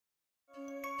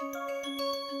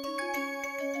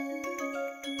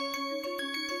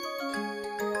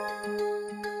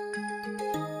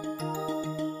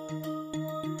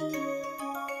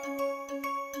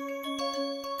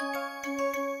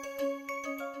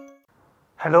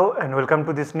Hello and welcome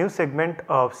to this new segment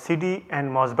of CD and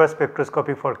Mössbauer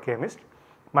spectroscopy for chemists.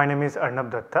 My name is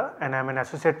Arnab Datta and I am an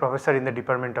associate professor in the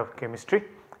Department of Chemistry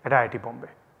at IIT Bombay.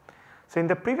 So, in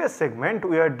the previous segment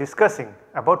we are discussing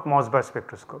about Mössbauer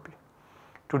spectroscopy.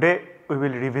 Today we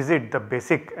will revisit the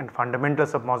basic and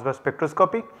fundamentals of Mössbauer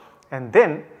spectroscopy and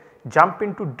then jump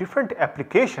into different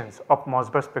applications of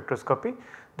Mössbauer spectroscopy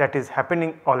that is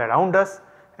happening all around us,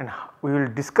 and we will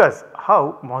discuss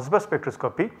how Mössbauer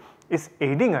spectroscopy is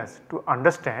aiding us to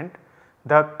understand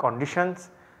the conditions,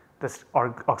 the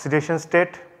oxidation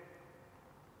state,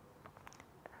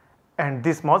 and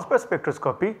this Mössbauer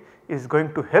spectroscopy is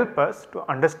going to help us to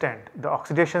understand the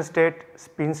oxidation state,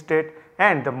 spin state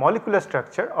and the molecular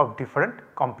structure of different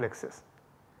complexes.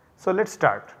 So, let us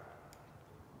start.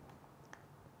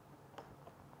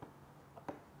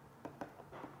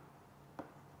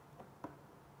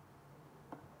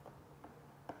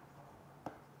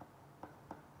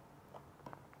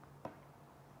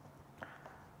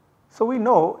 So, we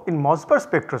know in Mössbauer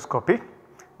spectroscopy,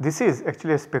 this is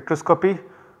actually a spectroscopy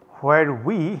where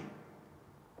we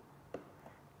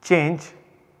change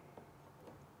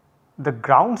the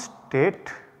ground state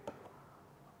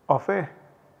of a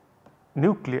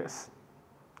nucleus.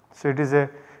 So, it is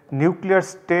a nuclear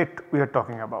state we are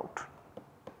talking about,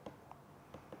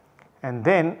 and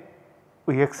then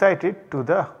we excite it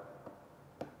to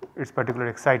its particular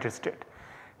excited state.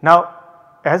 Now,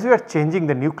 as we are changing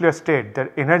the nuclear state,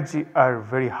 their energy are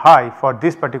very high for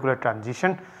this particular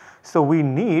transition. So, we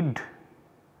need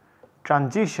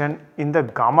transition in the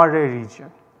gamma ray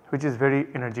region, which is very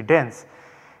energy dense,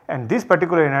 and this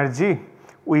particular energy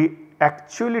we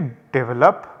actually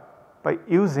develop by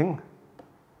using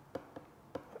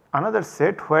another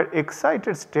set where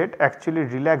excited state actually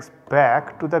relax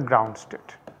back to the ground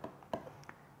state,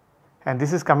 and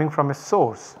this is coming from a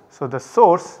source. So, the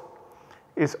source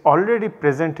is already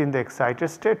present in the excited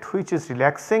state which is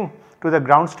relaxing to the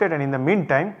ground state, and in the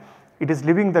meantime it is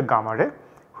leaving the gamma ray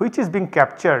which is being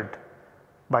captured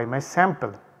by my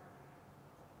sample,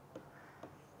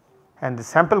 and the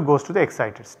sample goes to the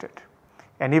excited state,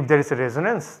 and if there is a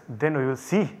resonance then we will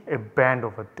see a band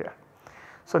over there.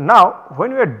 So, now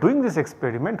when we are doing this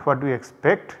experiment, what do we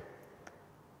expect?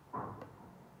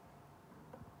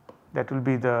 That will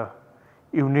be the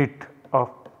unit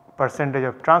of percentage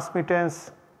of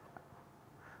transmittance,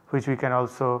 which we can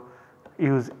also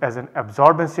use as an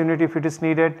absorbance unit if it is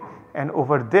needed, and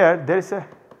over there is a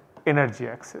energy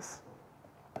axis.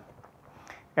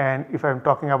 And if I am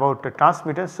talking about the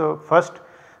transmittance, so first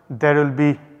there will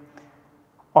be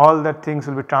all the things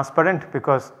will be transparent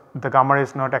because the gamma ray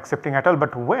is not accepting at all,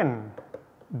 but when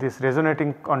this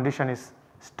resonating condition is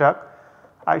stuck,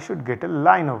 I should get a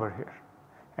line over here,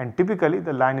 and typically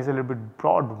the line is a little bit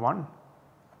broad one,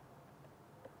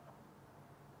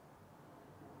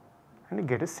 and you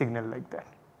get a signal like that.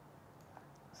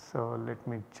 So, let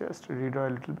me just redraw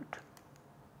a little bit.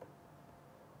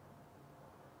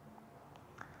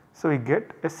 So, we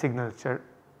get a signal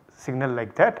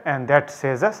like that, and that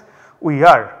says us we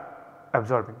are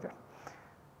absorbing that.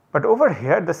 But over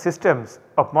here the systems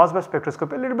of Mössbauer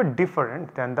spectroscopy are a little bit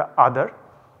different than the other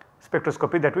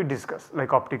spectroscopy that we discussed,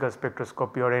 like optical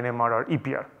spectroscopy or NMR or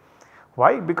EPR.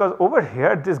 Why? Because over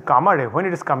here this gamma ray, when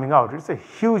it is coming out, it is a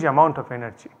huge amount of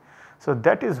energy. So,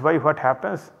 that is why what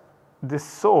happens, this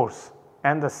source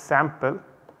and the sample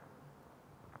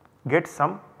get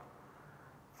some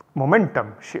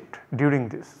momentum shift during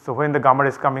this. So, when the gamma ray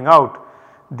is coming out,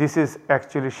 this is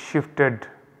actually shifted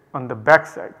on the back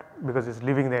side because it is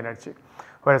leaving the energy,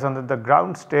 whereas on the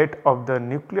ground state of the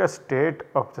nuclear state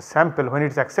of the sample, when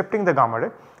it is accepting the gamma ray,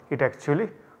 it actually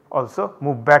also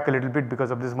move back a little bit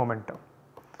because of this momentum.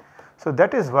 So,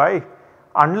 that is why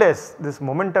unless this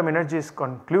momentum energy is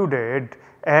concluded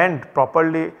and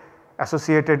properly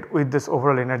associated with this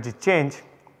overall energy change,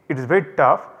 it is very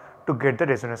tough to get the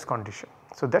resonance condition.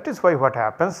 So, that is why what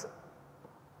happens,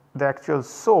 the actual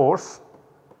source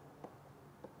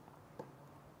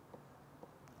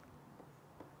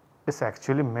is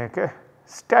actually make a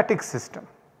static system.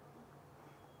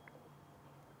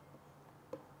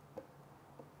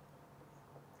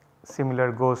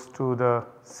 Similar goes to the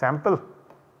sample.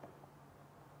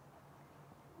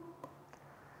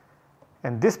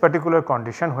 And this particular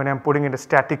condition, when I am putting it in a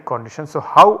static condition, so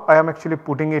how I am actually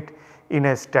putting it in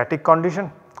a static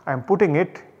condition? I am putting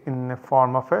it in a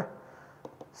form of a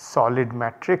solid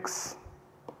matrix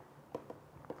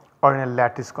or in a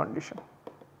lattice condition,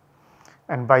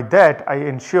 and by that I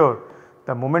ensure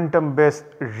the momentum based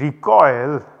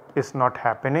recoil is not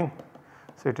happening.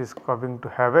 So, it is going to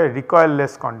have a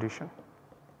recoilless condition,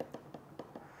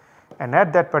 and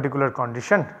at that particular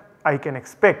condition I can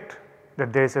expect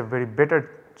that there is a very better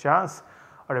chance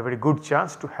or a very good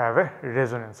chance to have a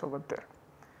resonance over there.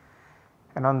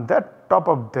 And on that top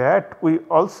of that, we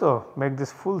also make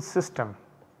this full system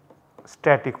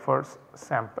static for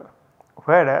sample,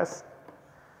 whereas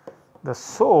the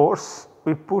source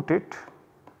we put it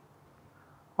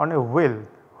on a wheel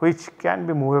which can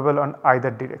be movable on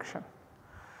either direction.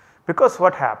 Because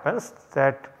what happens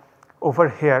that over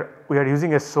here we are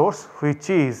using a source which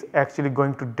is actually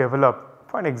going to develop,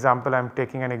 for an example I am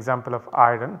taking an example of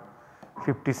iron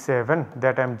 57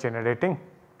 that I am generating,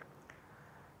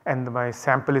 and my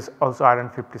sample is also iron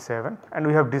 57, and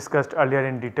we have discussed earlier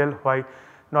in detail why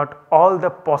not all the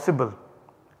possible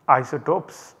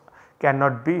isotopes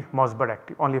cannot be Mössbauer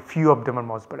active, only a few of them are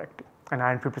Mössbauer active, and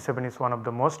iron 57 is one of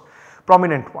the most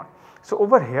prominent one. So,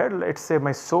 over here let us say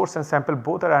my source and sample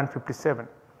both are iron 57,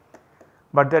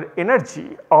 but their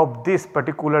energy of this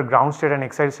particular ground state and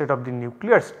excited state of the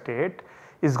nuclear state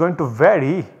is going to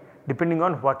vary depending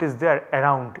on what is there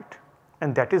around it,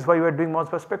 and that is why we are doing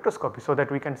Mössbauer spectroscopy, so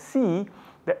that we can see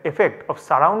the effect of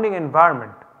surrounding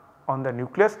environment on the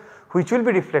nucleus which will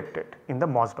be reflected in the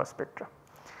Mössbauer spectra.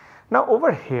 Now,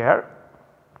 over here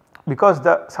because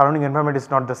the surrounding environment is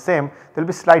not the same, there will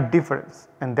be slight difference,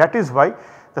 and that is why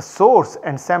the source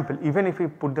and sample, even if we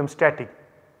put them static,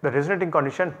 the resonating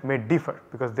condition may differ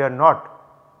because they are not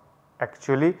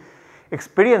actually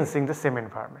experiencing the same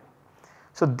environment.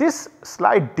 So, this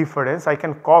slight difference I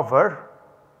can cover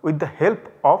with the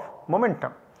help of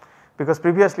momentum, because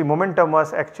previously momentum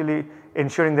was actually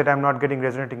ensuring that I am not getting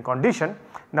resonating condition.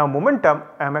 Now, momentum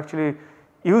I am actually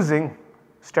using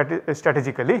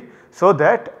strategically so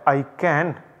that I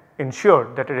can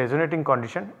ensure that a resonating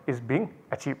condition is being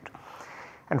achieved.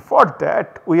 And for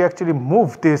that we actually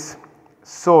move this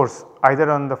source either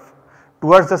on the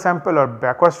towards the sample or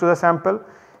backwards to the sample,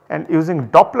 and using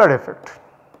Doppler effect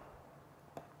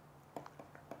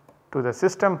to the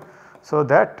system, so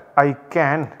that I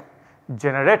can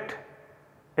generate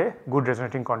a good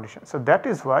resonating condition. So, that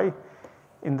is why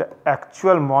in the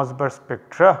actual Mössbauer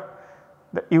spectra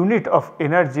the unit of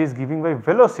energy is given by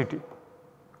velocity,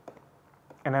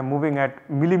 and I am moving at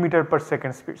millimeter per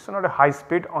second speed. So, not a high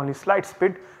speed, only slight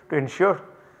speed to ensure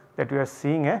that we are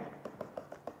seeing a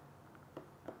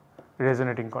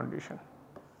resonating condition,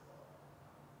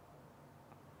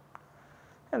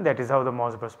 and that is how the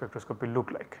Mössbauer spectroscopy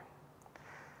look like.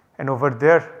 And over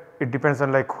there it depends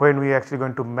on like when we actually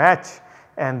going to match,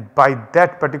 and by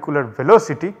that particular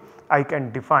velocity I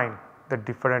can define the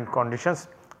different conditions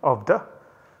of the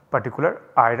particular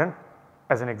iron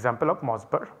as an example of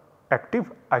Mössbauer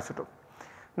active isotope.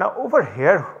 Now, over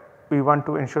here we want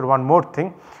to ensure one more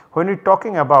thing. When we are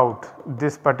talking about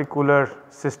this particular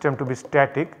system to be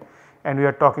static, and we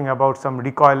are talking about some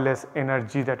recoilless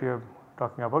energy that we are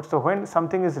talking about. So, when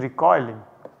something is recoiling,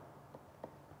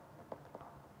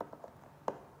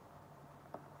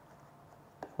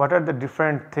 what are the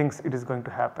different things it is going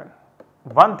to happen?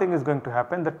 One thing is going to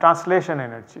happen, the translation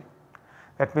energy.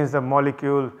 That means the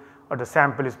molecule or the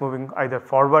sample is moving either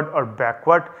forward or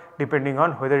backward depending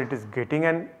on whether it is getting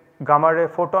a gamma ray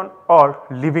photon or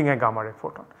leaving a gamma ray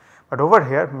photon. But over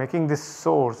here making this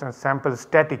source and sample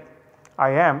static, I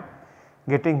am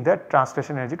getting that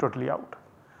translation energy totally out.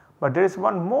 But there is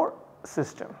one more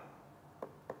system,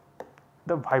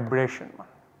 the vibration one.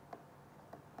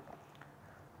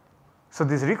 So,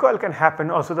 this recoil can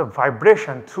happen also the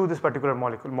vibration through this particular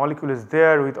molecule. Molecule is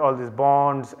there with all these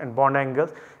bonds and bond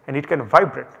angles, and it can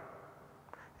vibrate,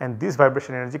 and this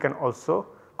vibration energy can also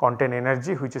contain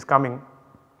energy which is coming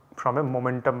from a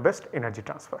momentum based energy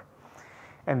transfer.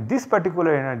 And this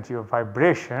particular energy of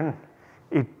vibration,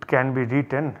 it can be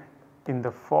written in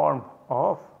the form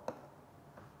of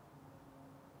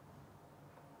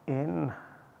in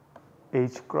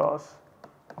H cross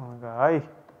omega I,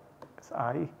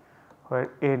 I, where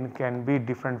n can be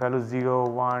different values 0,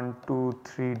 1, 2,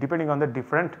 3 depending on the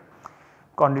different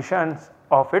conditions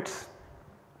of its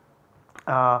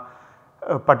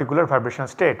particular vibrational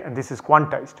state, and this is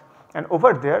quantized. And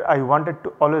over there I wanted to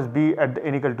always be at the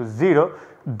n equal to 0,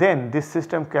 then this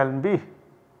system can be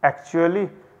actually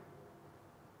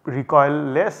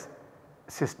recoilless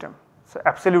system. So,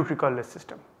 absolute recoilless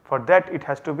system. For that it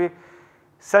has to be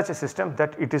such a system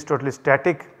that it is totally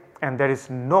static and there is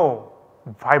no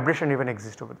vibration even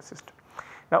exist over the system.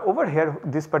 Now, over here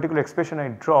this particular expression I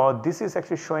draw, this is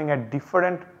actually showing a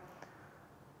different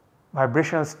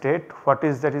vibrational state, what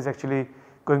is that is actually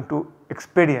going to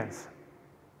experience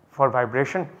for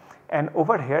vibration, and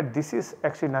over here this is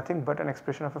actually nothing but an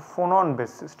expression of a phonon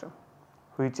based system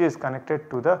which is connected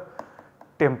to the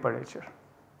temperature.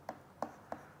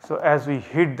 So, as we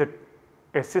hit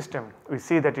a system, we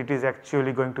see that it is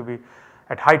actually going to be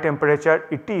At high temperature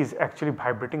it is actually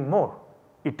vibrating more,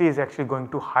 it is actually going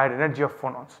to higher energy of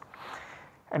phonons.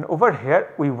 And over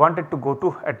here we wanted to go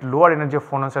to at lower energy of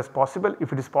phonons as possible.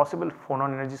 If it is possible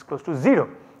phonon energy is close to 0,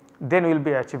 then we will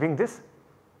be achieving this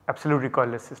absolute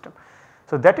recoilless system.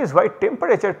 So that is why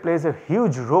temperature plays a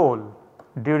huge role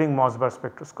during Mössbauer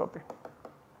spectroscopy.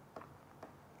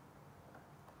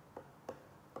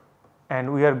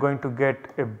 And we are going to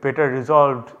get a better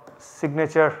resolved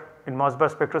signature in Mössbauer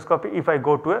spectroscopy if I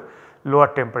go to a lower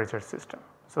temperature system.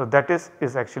 So that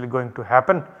is actually going to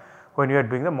happen when you are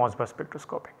doing the Mössbauer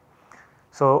spectroscopy.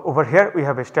 So over here we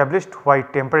have established why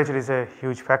temperature is a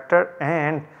huge factor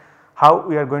and how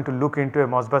we are going to look into a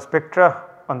Mössbauer spectra.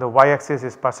 On the y axis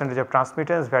is percentage of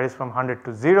transmittance, varies from 100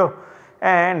 to 0,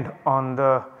 and on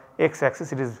the x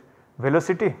axis it is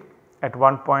velocity. At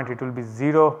one point it will be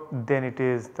 0, then it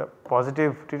is the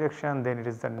positive direction, then it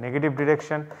is the negative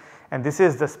direction, and this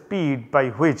is the speed by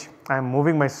which I am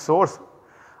moving my source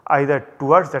either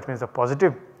towards, that means the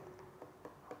positive,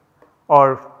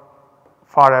 or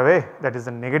far away, that is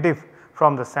the negative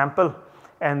from the sample,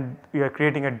 and we are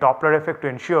creating a Doppler effect to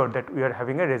ensure that we are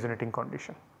having a resonating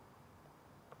condition.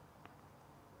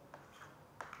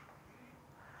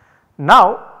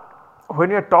 Now when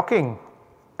you are talking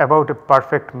about a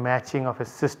perfect matching of a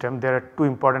system, there are two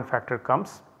important factor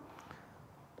comes.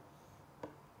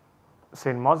 So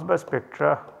in Mössbauer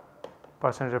spectra,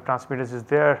 percentage of transmittance is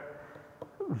there,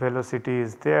 velocity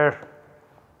is there,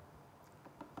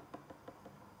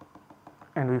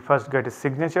 and we first get a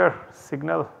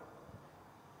signal,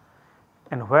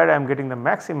 and where I am getting the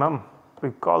maximum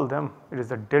we call them, it is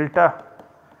the delta,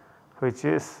 which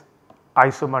is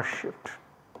isomer shift.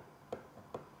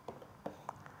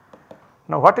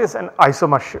 Now what is an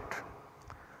isomer shift?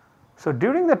 So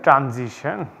during the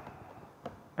transition,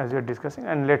 as we are discussing,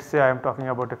 and let us say I am talking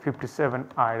about a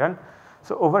 57 iron.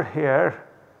 So over here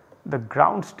the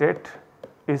ground state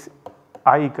is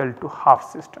I equal to half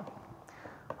system,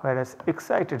 whereas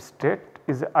excited state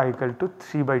is I equal to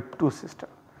 3/2 system.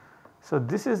 So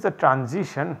this is the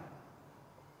transition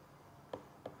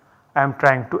I am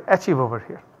trying to achieve over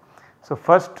here. So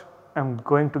first I am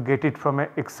going to get it from an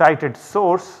excited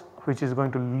source, which is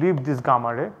going to leave this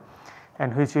gamma ray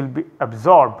and which will be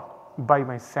absorbed by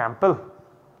my sample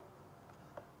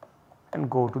and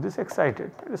go to this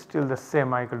excited. It is still the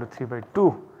same, I equal to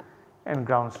 3/2, and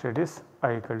ground state is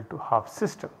I equal to half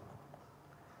system,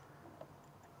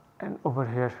 and over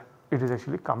here it is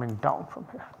actually coming down from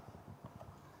here.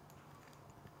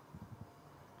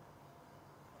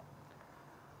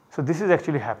 So this is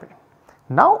actually happening.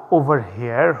 Now over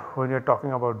here when you are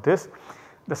talking about this,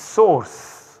 the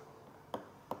source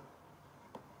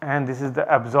and this is the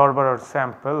absorber or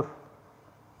sample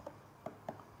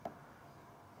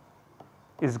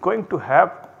is going to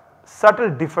have subtle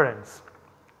difference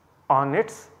on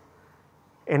its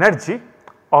energy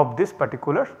of this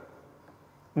particular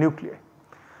nuclei.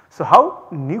 So how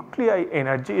nuclei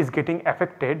energy is getting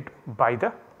affected by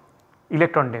the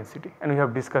electron density, and we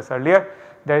have discussed earlier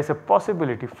there is a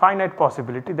possibility, finite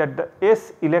possibility, that the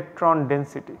s electron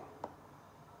density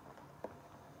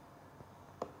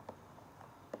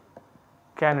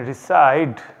can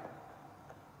reside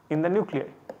in the nuclei.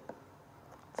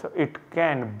 So it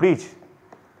can breach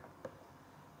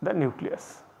the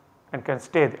nucleus and can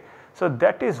stay there. So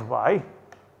that is why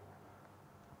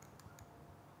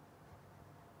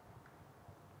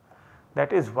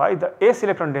the s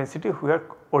electron density we are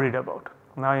worried about.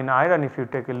 Now in iron, if you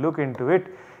take a look into it,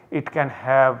 it can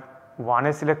have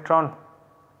 1s electron,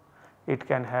 it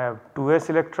can have 2s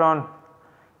electron,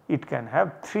 it can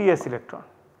have 3s electron.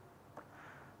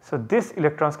 So these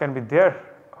electrons can be there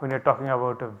when you are talking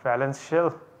about a valence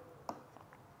shell,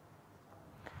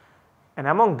 and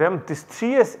among them this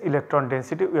 3s electron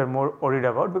density we are more worried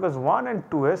about, because 1 and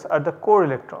 2s are the core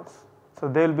electrons. So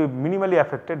they will be minimally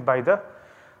affected by the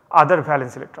other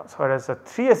valence electrons, whereas the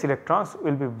 3s electrons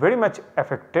will be very much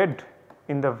affected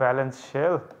in the valence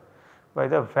shell by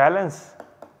the valence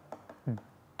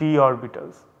d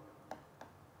orbitals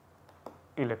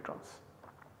electrons.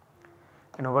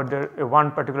 And over there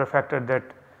one particular factor that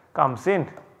comes in,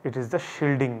 it is the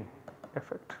shielding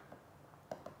effect.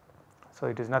 So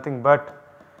it is nothing but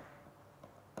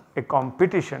a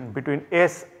competition between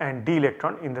s and d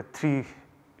electron in the 3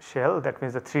 shell, that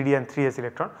means the 3d and 3s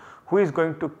electron, who is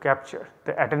going to capture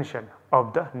the attention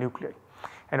of the nuclei.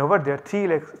 And over there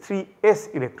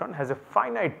 3s electron has a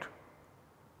finite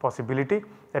possibility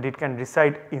that it can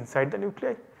reside inside the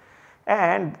nuclei,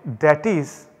 and that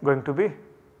is going to be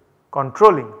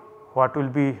controlling what will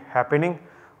be happening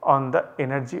on the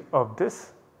energy of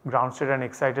this ground state and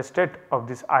excited state of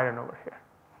this iron over here.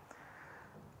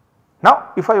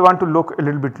 Now if I want to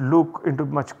look into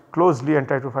much closely and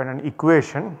try to find an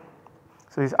equation.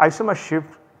 So this isomer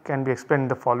shift can be explained in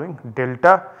the following: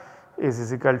 delta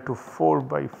is equal to 4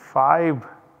 by 5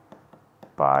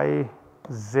 pi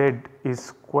z is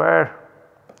square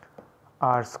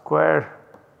r square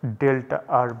delta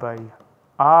r by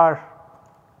r,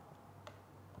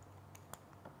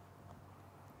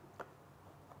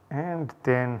 and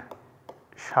then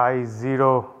psi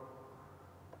 0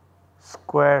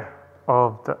 square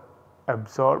of the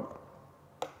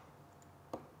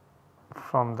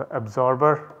from the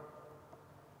absorber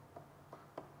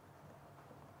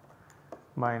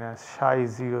minus psi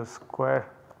 0 square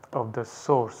of the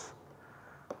source.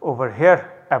 Over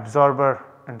here absorber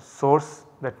and source,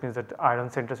 that means that the iron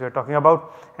centers we are talking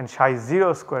about, and psi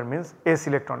 0 square means S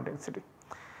electron density.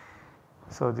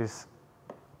 So this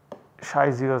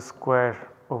psi 0 square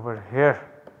over here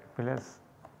means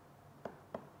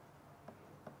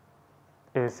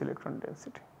S electron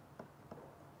density,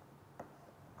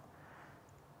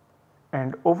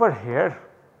 and over here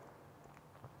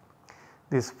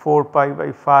this 4 pi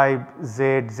by 5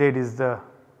 z, z is the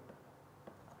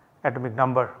atomic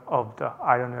number of the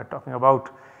iron we are talking about,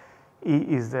 E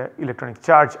is the electronic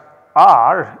charge,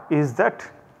 R is that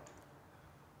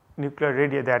nuclear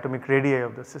radii, the atomic radii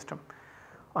of the system.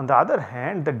 On the other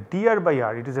hand, the dr by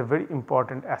r, it is a very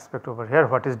important aspect over here.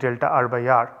 What is delta r by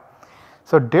r?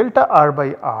 So delta r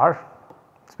by r,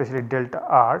 especially delta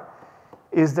r,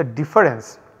 is the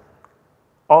difference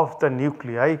of the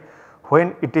nuclei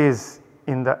when it is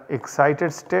in the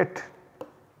excited state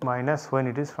minus when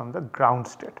it is from the ground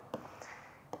state.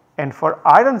 And for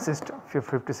iron system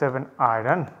 57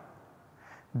 iron,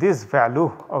 this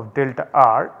value of delta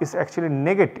r is actually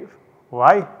negative.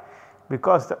 Why?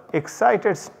 Because the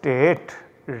excited state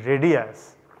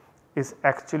radius is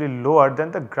actually lower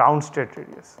than the ground state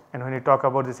radius, and when you talk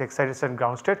about this excited state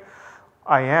ground state,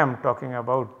 I am talking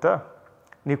about the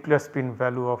nuclear spin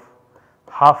value of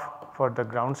half for the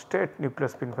ground state, nuclear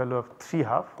spin value of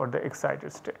 3/2 for the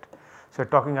excited state. So, we are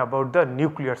talking about the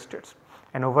nuclear states,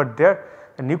 and over there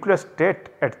the nuclear state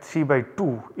at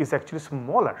 3/2 is actually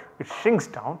smaller, it shrinks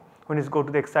down when you go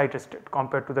to the excited state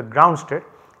compared to the ground state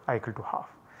I equal to half,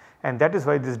 and that is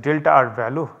why this delta r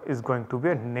value is going to be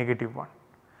a negative one.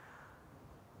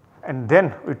 And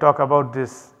then we talk about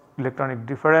this electronic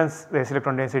difference, the S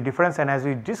electron density difference, and as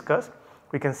we discussed,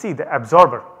 we can see the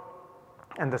absorber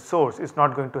and the source is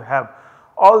not going to have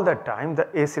all the time the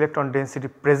S electron density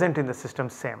present in the system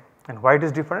same. And why it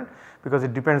is different? Because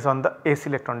it depends on the S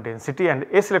electron density, and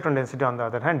S electron density on the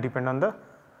other hand depend on the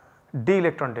D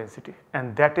electron density,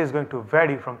 and that is going to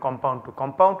vary from compound to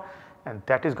compound, and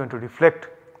that is going to reflect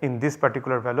in this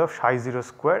particular value of psi 0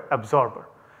 square absorber.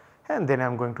 And then I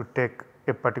am going to take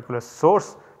a particular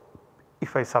source,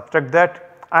 if I subtract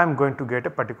that I am going to get a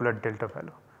particular delta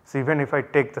value. So, even if I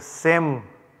take the same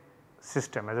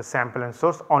system as a sample and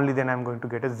source, only then I am going to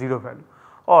get a 0 value,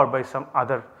 or by some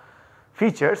other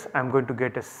features I am going to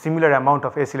get a similar amount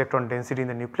of S electron density in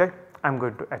the nuclei, I am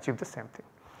going to achieve the same thing.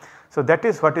 So, that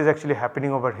is what is actually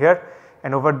happening over here,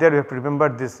 and over there we have to remember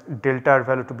this delta R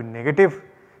value to be negative,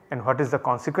 and what is the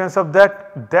consequence of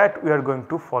that? That we are going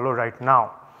to follow right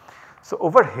now. So,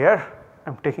 over here I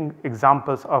am taking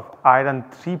examples of iron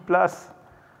 3 plus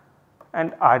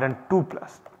and iron 2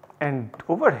 plus, and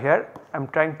over here I am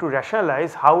trying to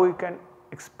rationalize how we can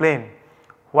explain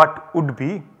what would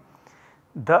be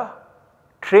the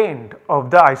trend of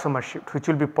the isomer shift, which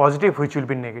will be positive, which will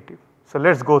be negative. So,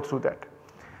 let us go through that.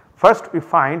 First we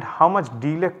find how much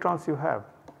d electrons you have.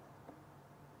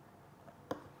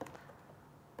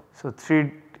 So,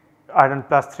 iron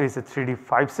plus 3 is a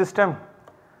 3d5 system,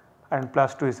 iron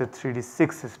plus 2 is a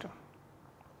 3d6 system.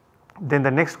 Then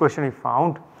the next question we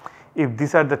found, if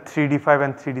these are the 3d5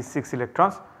 and 3d6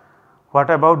 electrons, what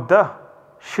about the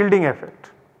shielding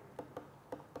effect?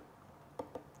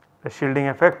 The shielding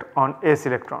effect on S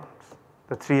electrons,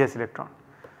 the 3s electron.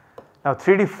 Now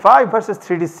 3d5 versus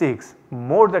 3d6,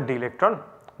 more the d electron,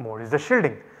 more is the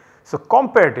shielding. So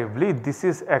comparatively this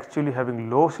is actually having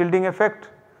low shielding effect,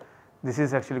 this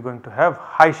is actually going to have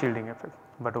high shielding effect,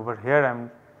 but over here I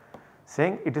am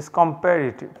saying it is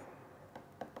comparative.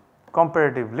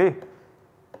 Comparatively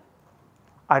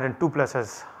iron 2 plus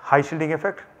has high shielding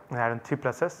effect and iron 3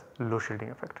 plus has low shielding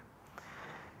effect.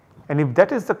 And if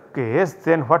that is the case,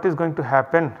 then what is going to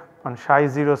happen on psi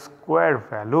 0 square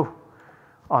value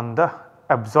on the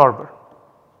absorber?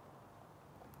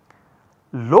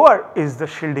 Lower is the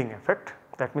shielding effect,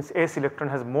 that means S electron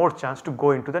has more chance to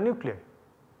go into the nuclei,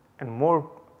 and more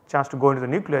chance to go into the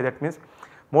nuclei, that means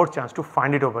more chance to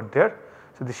find it over there.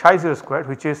 So, the psi 0 square,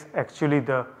 which is actually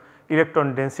the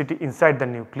electron density inside the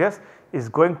nucleus is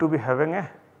going to be having a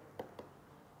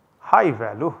high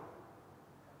value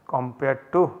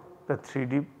compared to the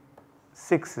 3D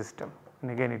 6 system,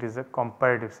 and again it is a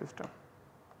comparative system.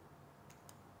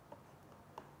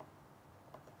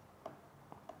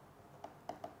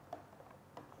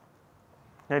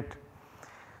 Right.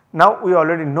 Now we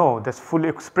already know this full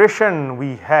expression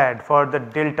we had for the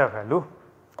delta value.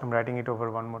 I am writing it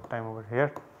over one more time over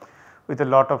here with a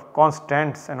lot of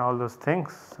constants and all those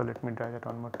things. So let me try that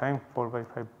one more time, 4 by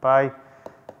 5 pi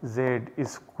z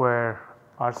is square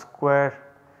r square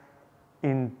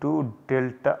into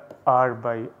delta r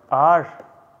by r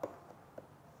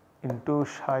into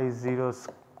psi 0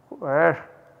 square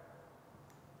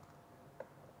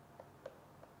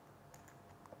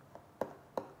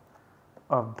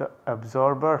of the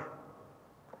absorber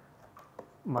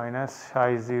minus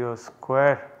psi 0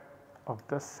 square of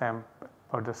the sample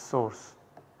or the source.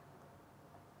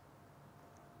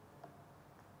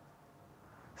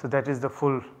 So, that is the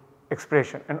full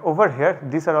expression, and over here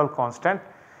these are all constant.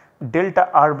 Delta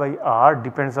r by r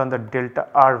depends on the delta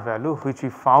r value which we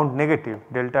found negative.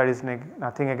 Delta r is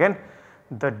nothing again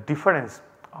the difference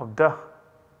of the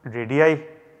radii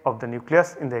of the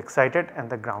nucleus in the excited and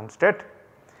the ground state,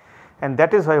 and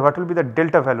that is why what will be the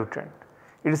delta value trend?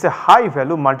 It is a high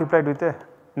value multiplied with a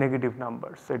negative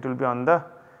number. So, it will be on the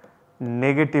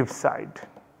negative side,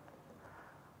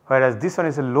 whereas this one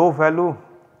is a low value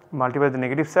multiplied with the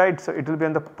negative side. So, it will be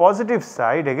on the positive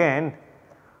side again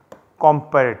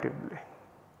comparatively.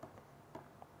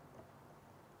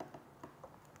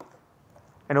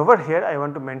 And over here I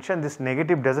want to mention this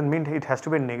negative does not mean it has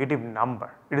to be a negative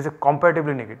number, it is a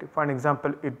comparatively negative. For an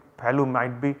example, its value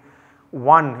might be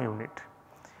 1 unit,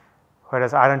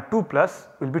 whereas iron 2 plus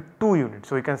will be 2 units.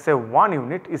 So, we can say 1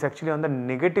 unit is actually on the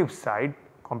negative side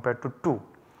compared to 2.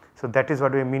 So, that is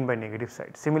what we mean by negative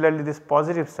side. Similarly, this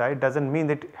positive side does not mean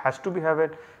that it has to have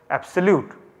an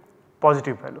absolute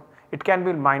positive value, it can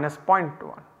be minus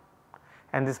 0.1,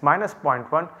 and this minus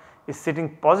 0.1 is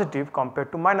sitting positive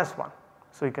compared to minus 1.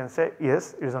 So, you can say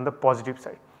yes, it is on the positive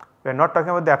side. We are not talking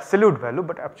about the absolute value,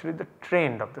 but actually the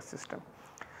trend of the system.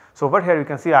 So, over here you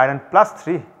can see iron plus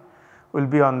 3 will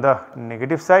be on the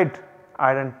negative side,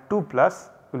 iron 2 plus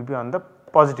will be on the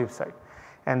positive side,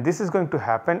 and this is going to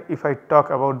happen if I talk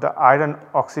about the iron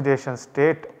oxidation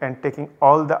state and taking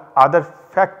all the other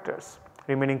factors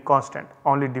remaining constant.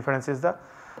 Only difference is the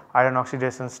iron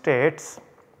oxidation states.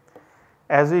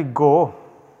 As we go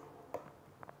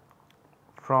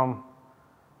from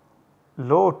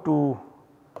low to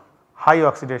high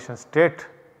oxidation state,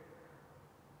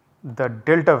 the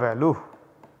delta value,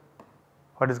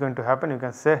 what is going to happen, you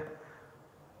can say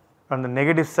on the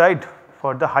negative side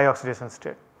for the high oxidation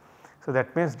state. So,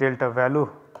 that means delta value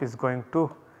is going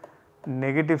to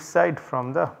negative side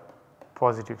from the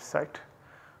positive side.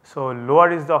 So,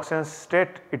 lower is the oxidation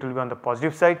state, it will be on the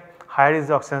positive side, higher is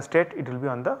the oxidation state, it will be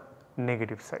on the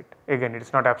negative side. Again, it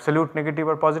is not absolute negative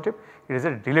or positive, it is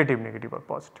a relative negative or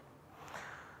positive.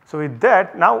 So, with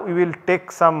that now we will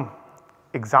take some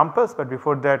examples, but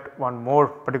before that one more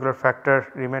particular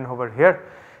factor remain over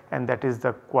here, and that is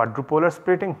the quadrupolar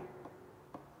splitting.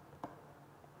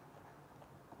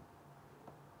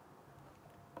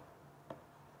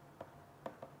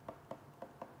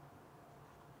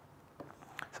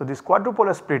 So, this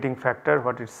quadrupolar splitting factor,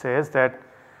 what it says that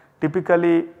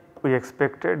typically we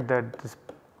expected that this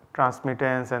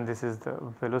transmittance and this is the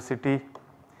velocity,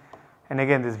 and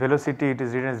again this velocity, it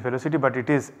is written as velocity, but it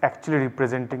is actually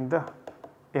representing the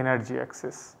energy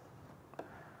axis.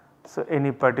 So,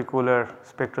 any particular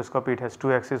spectroscopy, it has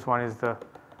two axes, one is the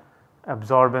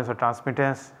absorbance or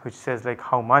transmittance which says like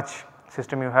how much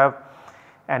system you have,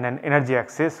 and an energy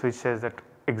axis which says that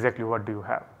exactly what do you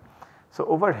have. So,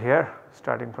 over here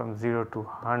starting from 0 to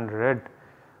 100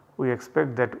 we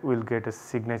expect that we will get a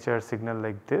signature signal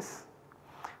like this,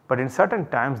 but in certain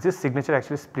times this signature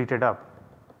actually splitted up.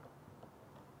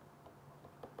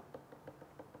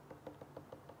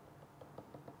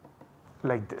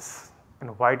 Like this,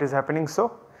 and why it is happening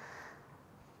so?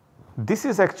 This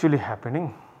is actually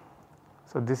happening.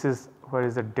 So, this is where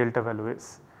is the delta value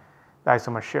is, the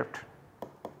isomer shift,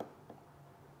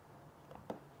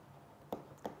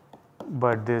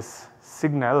 but this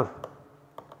signal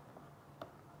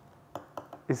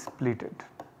is splitted,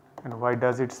 and why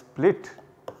does it split?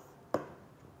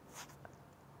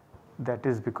 That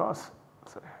is because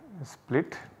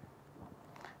split,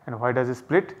 and why does it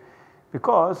split?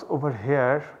 Because over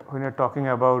here when you are talking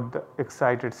about the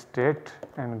excited state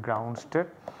and ground state,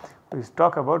 we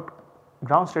talk about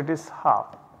ground state is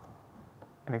half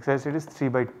and excited state is 3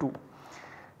 by 2.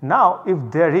 Now if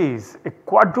there is a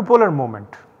quadrupolar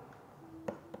moment,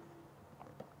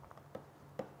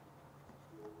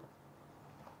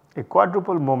 a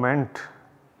quadrupole moment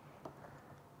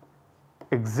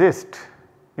exists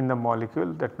in the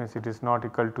molecule, that means it is not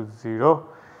equal to 0,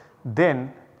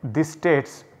 then these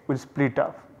states will split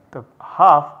up. The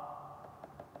half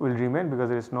will remain because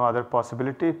there is no other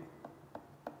possibility,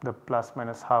 the plus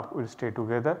minus half will stay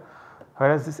together,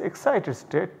 whereas this excited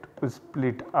state will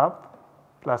split up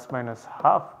plus minus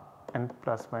half and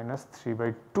plus minus 3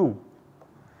 by 2.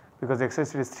 Because the excited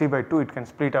state is 3 by 2, it can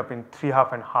split up in 3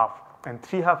 half and half, and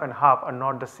 3 half and half are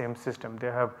not the same system,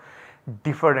 they have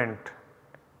different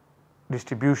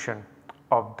distribution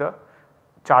of the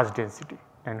charge density,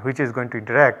 and which is going to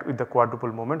interact with the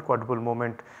quadrupole moment. Quadrupole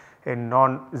moment, a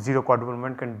non-zero quadrupole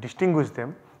moment can distinguish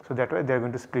them, so that way they are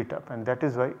going to split up, and that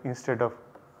is why instead of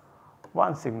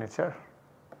one signature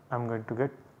I am going to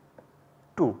get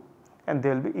 2, and they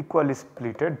will be equally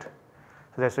splitted.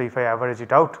 So, that is why if I average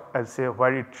it out I will say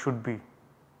where it should be.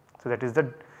 So, that is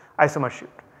the isomer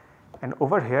shift, and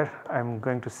over here I am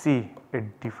going to see a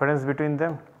difference between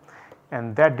them,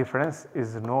 and that difference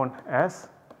is known as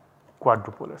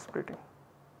quadrupolar splitting.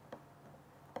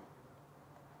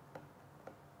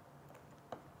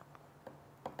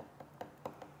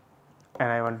 And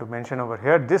I want to mention over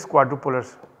here, this quadrupolar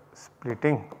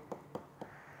splitting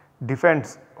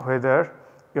depends whether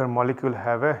your molecule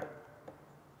have a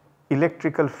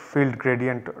electrical field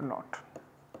gradient or not.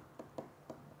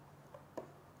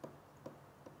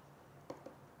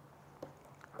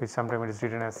 Which sometimes it is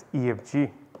written as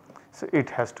EFG. So, it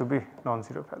has to be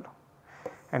non-zero value.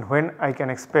 And when I can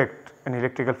expect an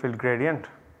electrical field gradient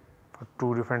for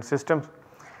two different systems,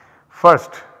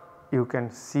 first you can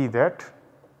see that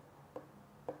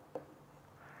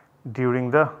during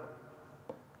the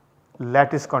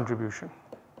lattice contribution.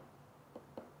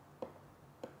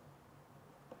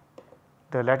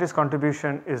 The lattice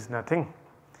contribution is nothing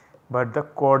but the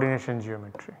coordination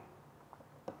geometry.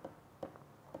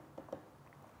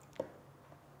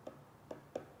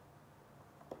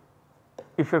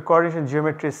 If your coordination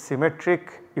geometry is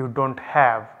symmetric, you do not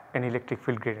have an electric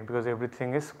field gradient because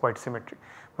everything is quite symmetric.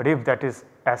 But if that is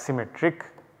asymmetric,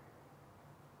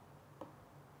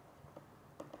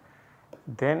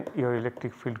 then your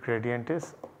electric field gradient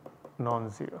is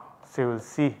non-zero. So, you will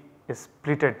see a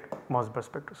splitted Mössbauer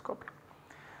spectroscopy.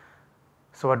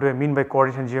 So, what do I mean by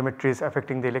coordination geometry is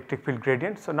affecting the electric field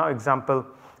gradient? So, now example,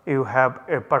 you have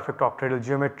a perfect octahedral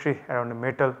geometry around a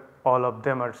metal, all of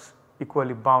them are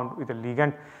equally bound with a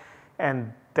ligand,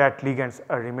 and that ligands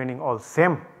are remaining all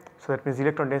same. So, that means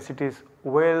electron density is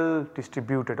well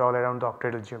distributed all around the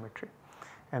octahedral geometry,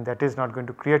 and that is not going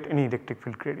to create any electric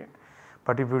field gradient.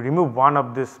 But if you remove one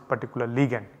of this particular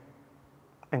ligand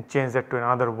and change that to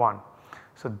another one,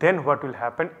 so then what will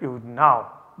happen, you would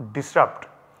now disrupt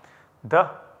the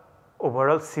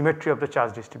overall symmetry of the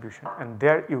charge distribution, and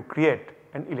there you create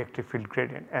an electric field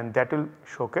gradient, and that will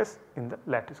showcase in the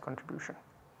lattice contribution.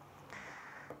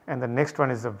 And the next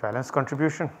one is the valence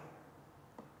contribution,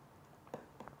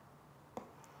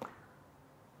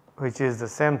 which is the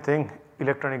same thing,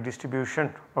 electronic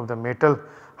distribution of the metal,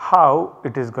 how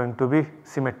it is going to be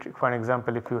symmetric. For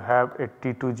example, if you have a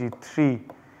T2G3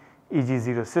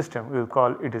 EG0 system, we will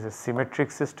call it is a symmetric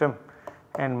system,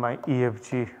 and my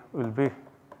EFG will be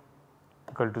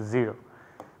equal to 0.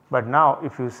 But now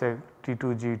if you say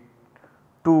T2G2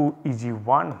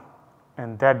 EG1,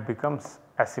 and that becomes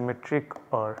asymmetric,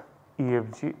 or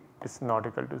EFG is not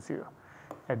equal to 0.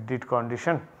 At that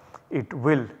condition it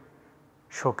will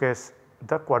showcase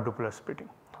the quadrupolar splitting,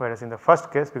 whereas in the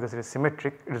first case, because it is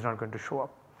symmetric, it is not going to show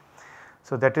up.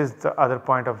 So, that is the other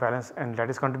point of valence and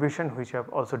lattice contribution, which I have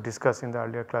also discussed in the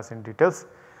earlier class in details.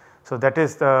 So, that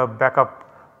is the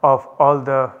backup of all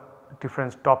the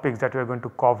different topics that we are going to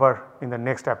cover in the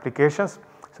next applications.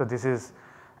 So, this is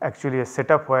actually a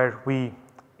setup where we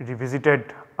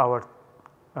revisited our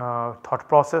thought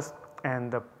process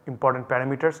and the important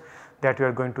parameters that we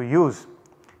are going to use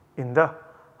in the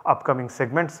upcoming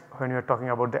segments when we are talking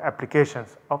about the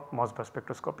applications of Mössbauer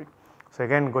spectroscopy. So,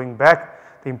 again going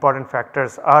back, the important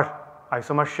factors are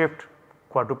isomer shift,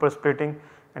 quadruple splitting,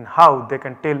 and how they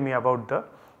can tell me about the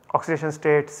oxidation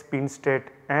state, spin state,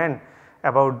 and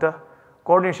about the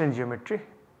coordination geometry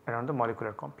around the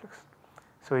molecular complex.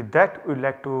 So, with that we would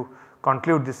like to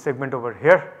conclude this segment over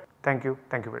here. Thank you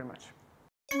very much.